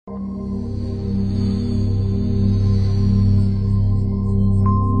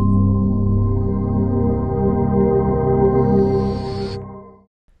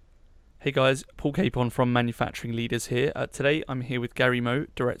Hey guys, Paul Capon from Manufacturing Leaders here. Today I'm here with Gary Moe,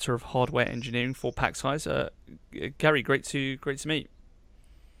 Director of Hardware Engineering for Packsize. Gary, great to meet.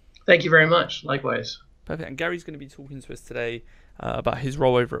 Thank you very much. Likewise. Perfect. And Gary's going to be talking to us today about his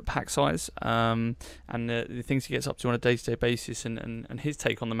role over at Packsize and the things he gets up to on a day-to-day basis and his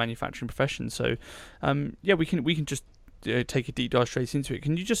take on the manufacturing profession. So, we can just take a deep dive straight into it.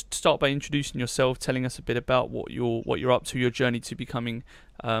 Can you just start by introducing yourself, telling us a bit about what you're up to, your journey to becoming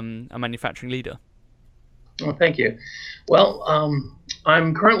a manufacturing leader? Well, thank you. Well,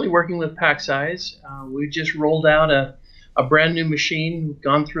 I'm currently working with Packsize. We just rolled out a brand new machine. We've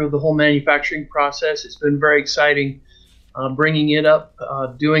gone through the whole manufacturing process. It's been very exciting, bringing it up,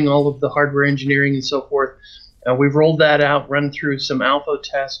 doing all of the hardware engineering and so forth. We've rolled that out, run through some alpha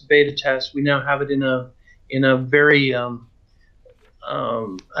tests, beta tests. We now have it in a very,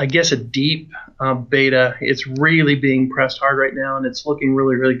 I guess, a deep beta. It's really being pressed hard right now, and it's looking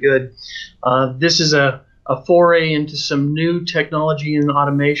really, really good. This is a foray into some new technology and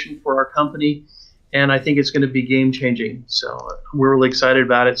automation for our company, and I think it's going to be game-changing. So we're really excited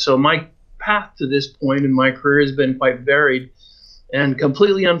about it. So my path to this point in my career has been quite varied and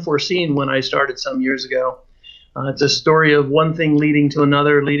completely unforeseen when I started some years ago. It's a story of one thing leading to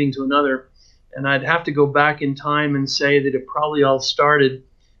another, and I'd have to go back in time and say that it probably all started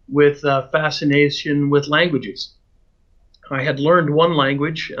with fascination with languages. I had learned one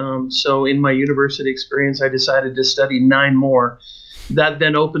language, so in my university experience, I decided to study 9 more. That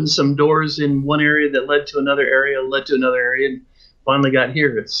then opened some doors in one area that led to another area, and finally got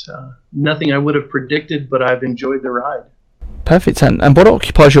here. It's nothing I would have predicted, but I've enjoyed the ride. Perfect. And what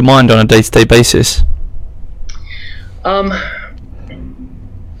occupies your mind on a day-to-day basis?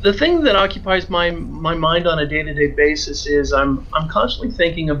 The thing that occupies my mind on a day-to-day basis is I'm constantly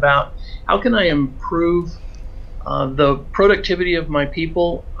thinking about how can I improve the productivity of my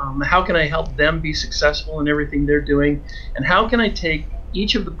people, how can I help them be successful in everything they're doing, and how can I take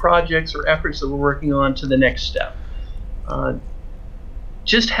each of the projects or efforts that we're working on to the next step.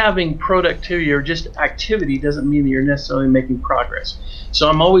 Just having productivity or just activity doesn't mean that you're necessarily making progress. So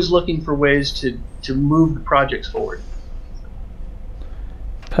I'm always looking for ways to move the projects forward.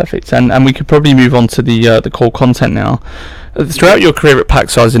 Perfect, and we could probably move on to the core content now. Throughout your career at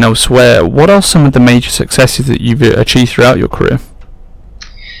Packsize and elsewhere, what are some of the major successes that you've achieved throughout your career?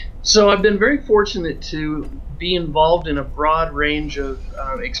 So I've been very fortunate to be involved in a broad range of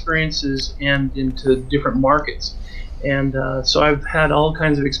experiences and into different markets. And so I've had all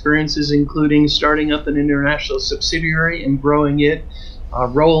kinds of experiences, including starting up an international subsidiary and growing it,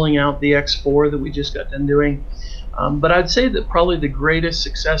 rolling out the X4 that we just got done doing. But I'd say that probably the greatest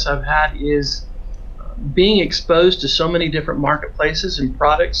success I've had is being exposed to so many different marketplaces and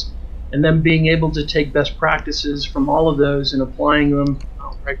products, and then being able to take best practices from all of those and applying them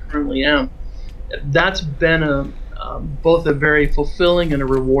where I currently am. That's been both a very fulfilling and a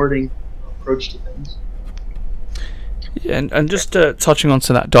rewarding approach to things. Yeah, and just touching on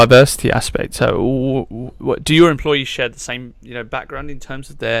to that diversity aspect, so do your employees share the same background in terms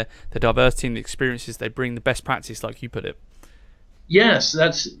of their diversity and the experiences they bring, the best practice, like you put it? Yes,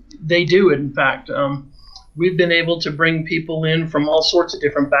 they do. In fact, we've been able to bring people in from all sorts of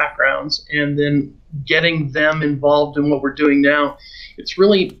different backgrounds, and then getting them involved in what we're doing now.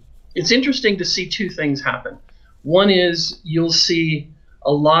 It's interesting to see 2 things happen. One is you'll see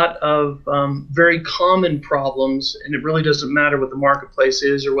a lot of very common problems, and it really doesn't matter what the marketplace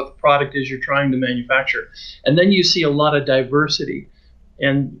is or what the product is you're trying to manufacture. And then you see a lot of diversity,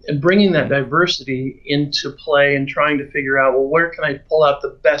 and bringing that diversity into play and trying to figure out, well, where can I pull out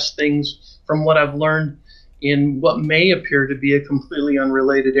the best things from what I've learned in what may appear to be a completely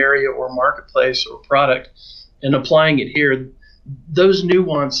unrelated area or marketplace or product, and applying it here. Those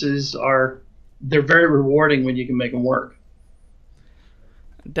nuances they're very rewarding when you can make them work.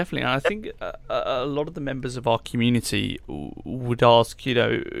 Definitely, and I think a lot of the members of our community would ask,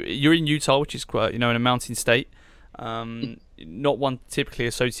 you're in Utah, which is quite, in a mountain state, not one typically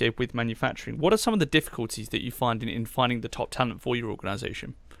associated with manufacturing. What are some of the difficulties that you find in finding the top talent for your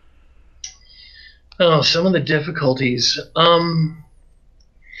organization? Oh, some of the difficulties.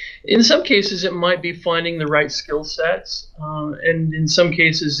 In some cases, it might be finding the right skill sets, and in some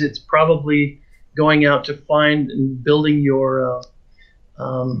cases, it's probably going out to find and building your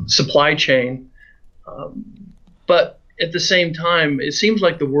supply chain. But at the same time, it seems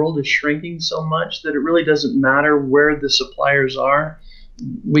like the world is shrinking so much that it really doesn't matter where the suppliers are.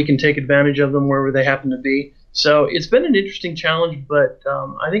 We can take advantage of them wherever they happen to be. So it's been an interesting challenge, but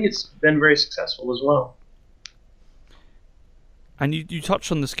I think it's been very successful as well. And you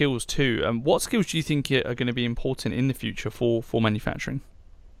touched on the skills too. What skills do you think are going to be important in the future for manufacturing?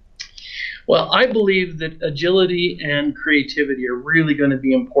 Well, I believe that agility and creativity are really going to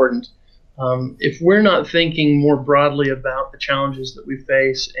be important. If we're not thinking more broadly about the challenges that we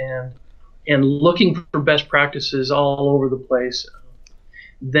face and looking for best practices all over the place,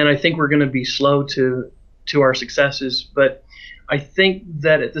 then I think we're going to be slow to our successes. But I think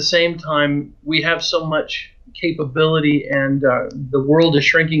that at the same time, we have so much capability, and the world is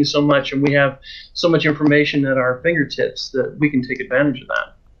shrinking so much, and we have so much information at our fingertips that we can take advantage of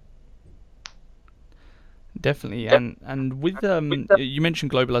that. Definitely, and with you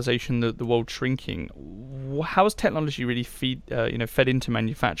mentioned globalization, the world shrinking. How has technology really fed into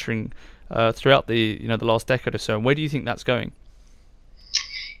manufacturing throughout the last decade or so? And where do you think that's going?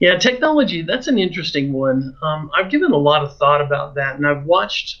 Yeah, technology, that's an interesting one. I've given a lot of thought about that, and I've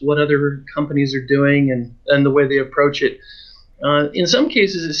watched what other companies are doing and the way they approach it. In some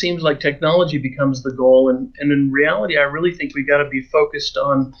cases, it seems like technology becomes the goal, and in reality, I really think we got to be focused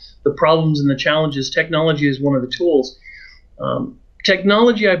on the problems and the challenges. Technology is one of the tools.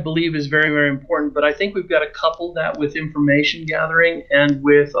 Technology, I believe, is very, very important, but I think we've got to couple that with information gathering and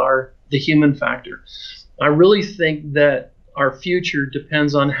with the human factor. I really think that our future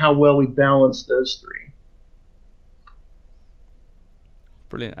depends on how well we balance those three.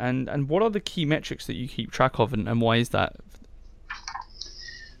 Brilliant. And what are the key metrics that you keep track of, and why is that?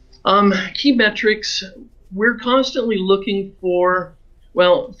 Key metrics, we're constantly looking for,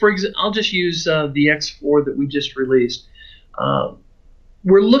 well, for example, I'll just use the X4 that we just released.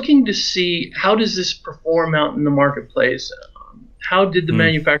 We're looking to see, how does this perform out in the marketplace? How did the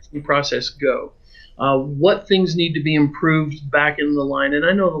manufacturing process go? What things need to be improved back in the line? And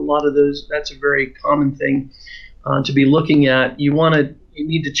I know a lot of those, that's a very common thing to be looking at. You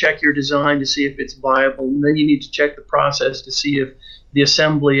need to check your design to see if it's viable, and then you need to check the process to see if the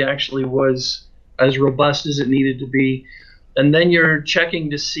assembly actually was as robust as it needed to be. And then you're checking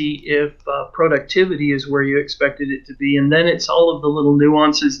to see if productivity is where you expected it to be. And then it's all of the little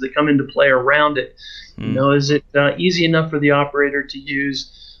nuances that come into play around it. Is it easy enough for the operator to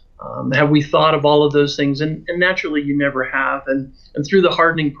use? Have we thought of all of those things? And naturally, you never have. And through the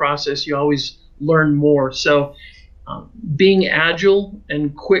hardening process, you always learn more. So being agile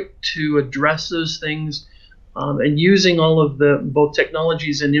and quick to address those things, and using all of the both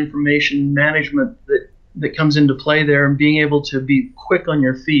technologies and information management that comes into play there, and being able to be quick on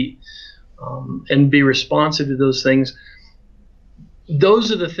your feet and be responsive to those things.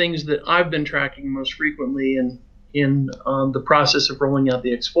 Those are the things that I've been tracking most frequently in the process of rolling out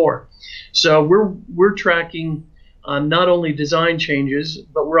the X4. So we're tracking not only design changes,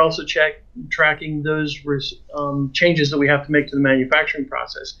 but we're also tracking those changes that we have to make to the manufacturing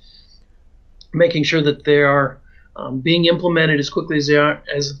process, making sure that they are being implemented as quickly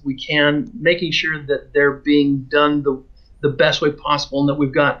as we can, making sure that they're being done the best way possible, and that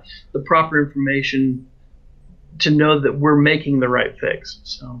we've got the proper information to know that we're making the right fix.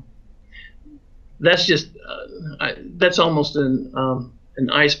 So that's just that's almost an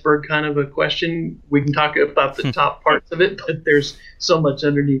iceberg kind of a question. We can talk about the top parts of it, but there's so much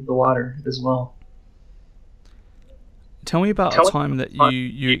underneath the water as well. Tell me about a time that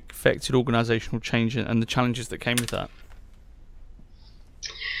you affected organizational change and the challenges that came with that.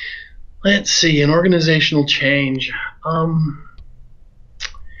 Let's see, an organizational change.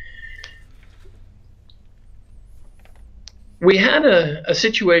 We had a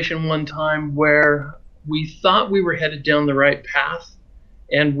situation one time where we thought we were headed down the right path,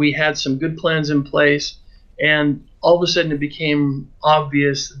 and we had some good plans in place, and all of a sudden it became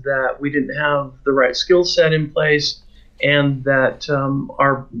obvious that we didn't have the right skill set in place, and that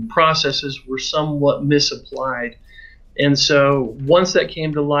our processes were somewhat misapplied. And so once that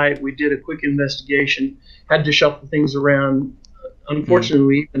came to light, we did a quick investigation, had to shuffle things around. Unfortunately,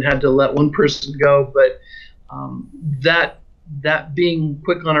 we even had to let one person go, but that being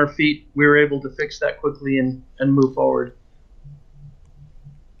quick on our feet, we were able to fix that quickly and move forward.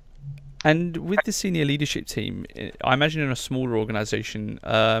 And with the senior leadership team, I imagine in a smaller organization,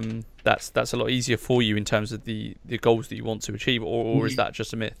 that's a lot easier for you in terms of the goals that you want to achieve, or is that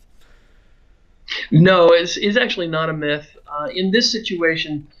just a myth? No, it's actually not a myth. In this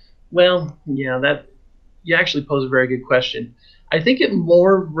situation, well, yeah, that you actually pose a very good question. I think it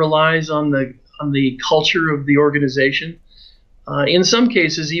more relies on the culture of the organization. In some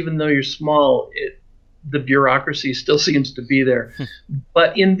cases, even though you're small, the bureaucracy still seems to be there.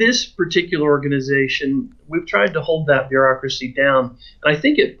 But in this particular organization, we've tried to hold that bureaucracy down. And I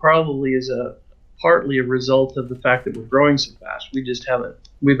think it probably is partly a result of the fact that we're growing so fast.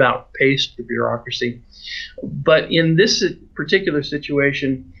 We've outpaced the bureaucracy. But in this particular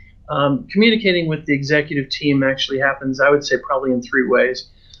situation, communicating with the executive team actually happens, I would say, probably in three ways.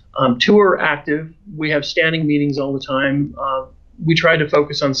 Two are active. We have standing meetings all the time. We try to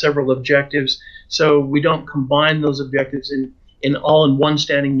focus on several objectives, so we don't combine those objectives in all in one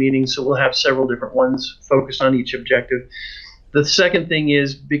standing meeting. So we'll have several different ones focused on each objective. The second thing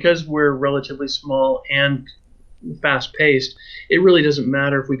is, because we're relatively small and fast-paced, it really doesn't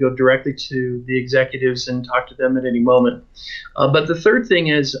matter if we go directly to the executives and talk to them at any moment. But the third thing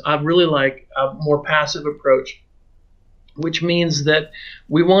is, I really like a more passive approach, which means that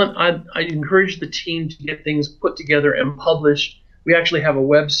I encourage the team to get things put together and published. We actually have a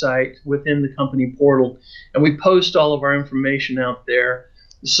website within the company portal, and we post all of our information out there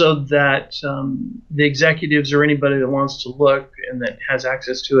so that the executives or anybody that wants to look and that has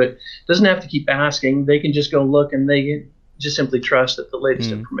access to it doesn't have to keep asking. They can just go look, and they just simply trust that the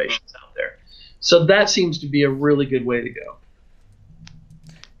latest information is out there. So that seems to be a really good way to go.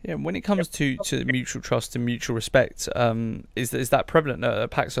 Yeah, when it comes to mutual trust and mutual respect, is that prevalent at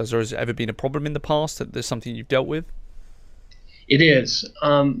Packsize, or has it ever been a problem in the past? That there's something you've dealt with? It is.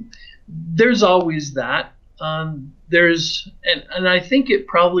 There's always that. And I think it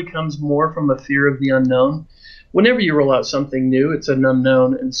probably comes more from a fear of the unknown. Whenever you roll out something new, it's an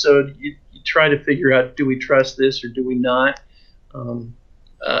unknown, and so you try to figure out, do we trust this or do we not?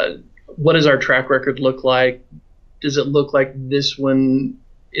 What does our track record look like? Does it look like this one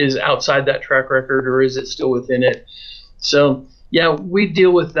is outside that track record, or is it still within it? So yeah, we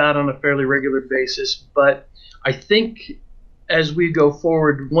deal with that on a fairly regular basis, but I think as we go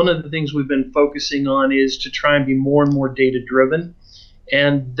forward, one of the things we've been focusing on is to try and be more and more data driven,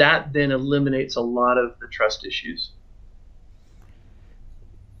 and that then eliminates a lot of the trust issues.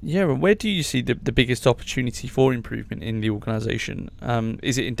 Yeah, and where do you see the biggest opportunity for improvement in the organization?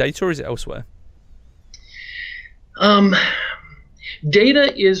 Is it in data or is it elsewhere?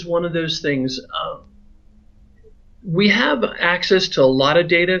 Data is one of those things. We have access to a lot of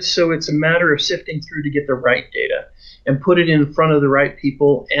data, so it's a matter of sifting through to get the right data and put it in front of the right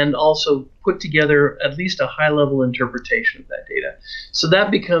people, and also put together at least a high-level interpretation of that data. So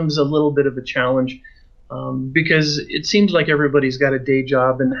that becomes a little bit of a challenge, because it seems like everybody's got a day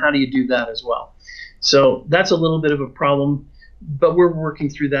job, and how do you do that as well? So that's a little bit of a problem, but we're working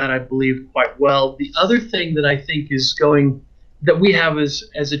through that, I believe, quite well. The other thing that I think is that we have as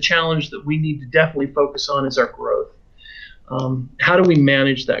a challenge that we need to definitely focus on is our growth. How do we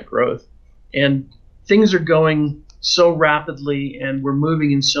manage that growth? And things are going so rapidly, and we're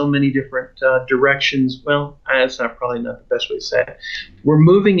moving in so many different directions. Well, that's probably not the best way to say it. We're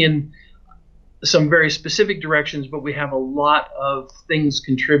moving in some very specific directions, but we have a lot of things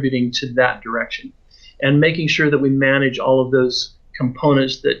contributing to that direction. And making sure that we manage all of those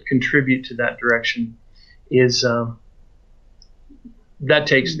components that contribute to that direction is that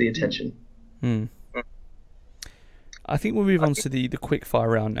takes the attention. I think we'll move on to the quick fire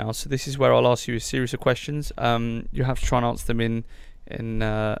round now. So this is where I'll ask you a series of questions. You have to try and answer them in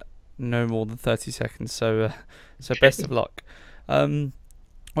no more than 30 seconds. So best of luck.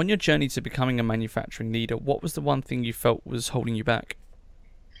 On your journey to becoming a manufacturing leader, what was the one thing you felt was holding you back?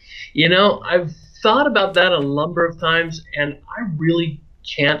 I've thought about that a number of times, and I really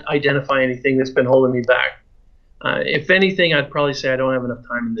can't identify anything that's been holding me back. If anything, I'd probably say I don't have enough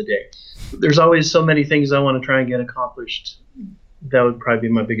time in the day. There's always so many things I want to try and get accomplished. That would probably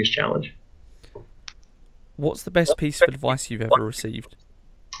be my biggest challenge. What's the best piece of advice you've ever received?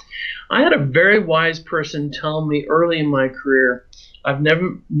 I had a very wise person tell me early in my career, I've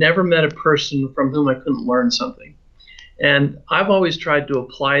never met a person from whom I couldn't learn something. And I've always tried to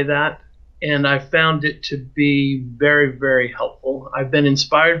apply that, and I found it to be very, very helpful. I've been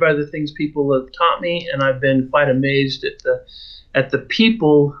inspired by the things people have taught me, and I've been quite amazed at the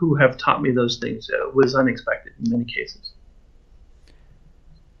people who have taught me those things. It was unexpected in many cases.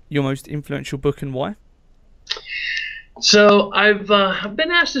 Your most influential book and why? So I've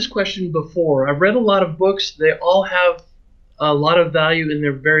been asked this question before. I've read a lot of books. They all have a lot of value in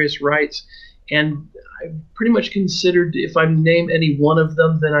their various rights, and I've pretty much considered if I name any one of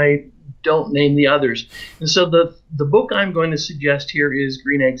them, then I don't name the others. And so the book I'm going to suggest here is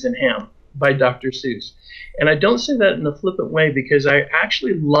Green Eggs and Ham by Dr. Seuss. And I don't say that in a flippant way, because I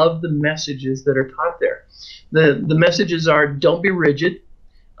actually love the messages that are taught there. The messages are, don't be rigid,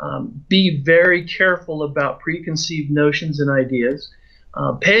 be very careful about preconceived notions and ideas,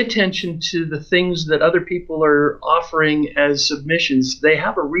 pay attention to the things that other people are offering as submissions. They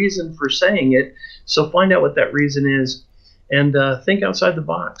have a reason for saying it, so find out what that reason is, and think outside the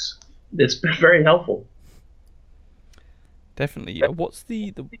box. It's been very helpful. Definitely. What's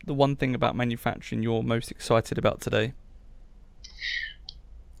the one thing about manufacturing you're most excited about today?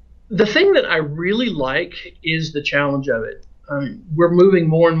 The thing that I really like is the challenge of it. we're moving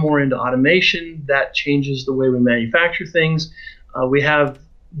more and more into automation. That changes the way we manufacture things. We have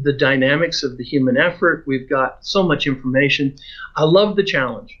the dynamics of the human effort. We've got so much information. I love the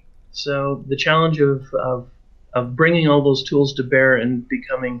challenge. So the challenge of bringing all those tools to bear and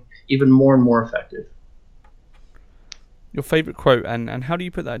becoming even more and more effective. Your favorite quote, and how do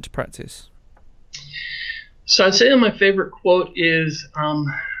you put that into practice? So I'd say that my favorite quote is,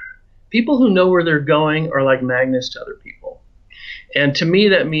 people who know where they're going are like magnets to other people. And to me,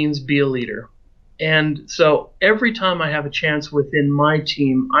 that means be a leader. And so every time I have a chance within my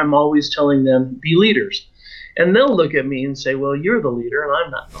team, I'm always telling them, be leaders. And they'll look at me and say, well, you're the leader and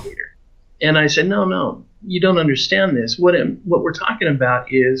I'm not the leader. And I say, no, you don't understand this. What we're talking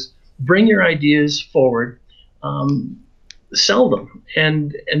about is bring your ideas forward, sell them,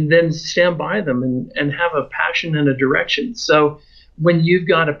 and then stand by them and have a passion and a direction. So when you've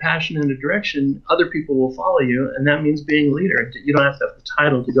got a passion and a direction, other people will follow you, and that means being a leader. You don't have to have the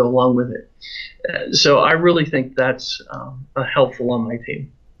title to go along with it. So I really think that's helpful on my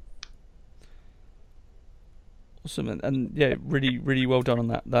team. Awesome, and yeah, really, really well done on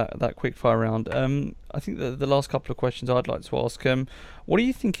that quick fire round. I think the last couple of questions I'd like to ask, what do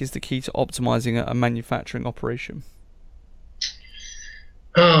you think is the key to optimizing a manufacturing operation?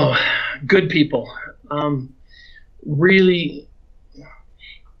 Oh, good people. Really,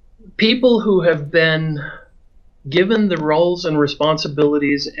 people who have been given the roles and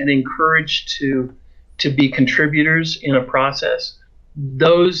responsibilities and encouraged to be contributors in a process.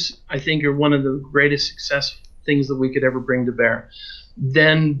 Those, I think, are one of the greatest success things that we could ever bring to bear.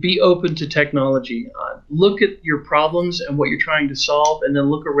 Then be open to technology. Look at your problems and what you're trying to solve, and then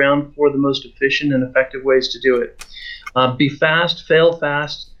look around for the most efficient and effective ways to do it. Be fast, fail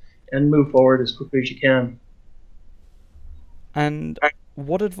fast, and move forward as quickly as you can. And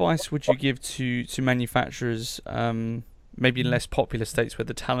what advice would you give to manufacturers, maybe in less popular states where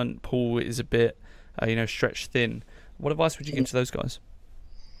the talent pool is a bit, stretched thin? What advice would you give to those guys?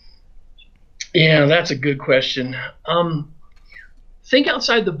 Yeah, that's a good question. Think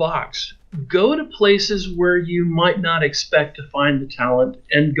outside the box. Go to places where you might not expect to find the talent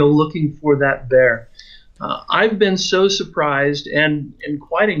and go looking for that there. I've been so surprised and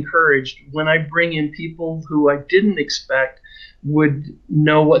quite encouraged when I bring in people who I didn't expect would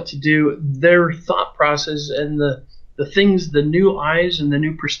know what to do. Their thought process and the things, the new eyes and the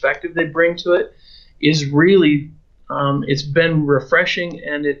new perspective they bring to it is really, it's been refreshing,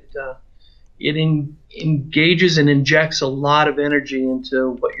 and it engages and injects a lot of energy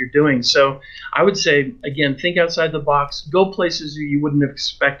into what you're doing. So I would say, again, think outside the box, go places you wouldn't have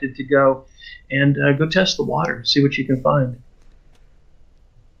expected to go, and go test the water, see what you can find.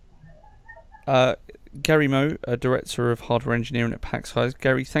 Gary Moe, Director of Hardware Engineering at Packsize.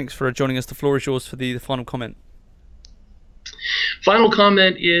 Gary, thanks for joining us. The floor is yours for the final comment. Final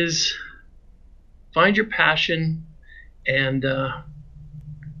comment is find your passion and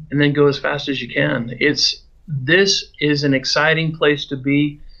then go as fast as you can. This is an exciting place to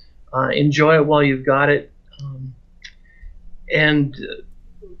be. Enjoy it while you've got it. And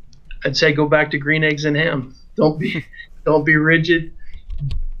I'd say go back to green eggs and ham. Don't be rigid.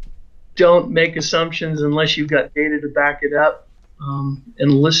 Don't make assumptions unless you've got data to back it up.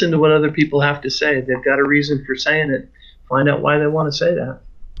 And listen to what other people have to say. They've got a reason for saying it. Find out why they want to say that.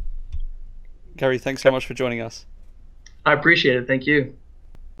 Gary, thanks so much for joining us. I appreciate it. Thank you.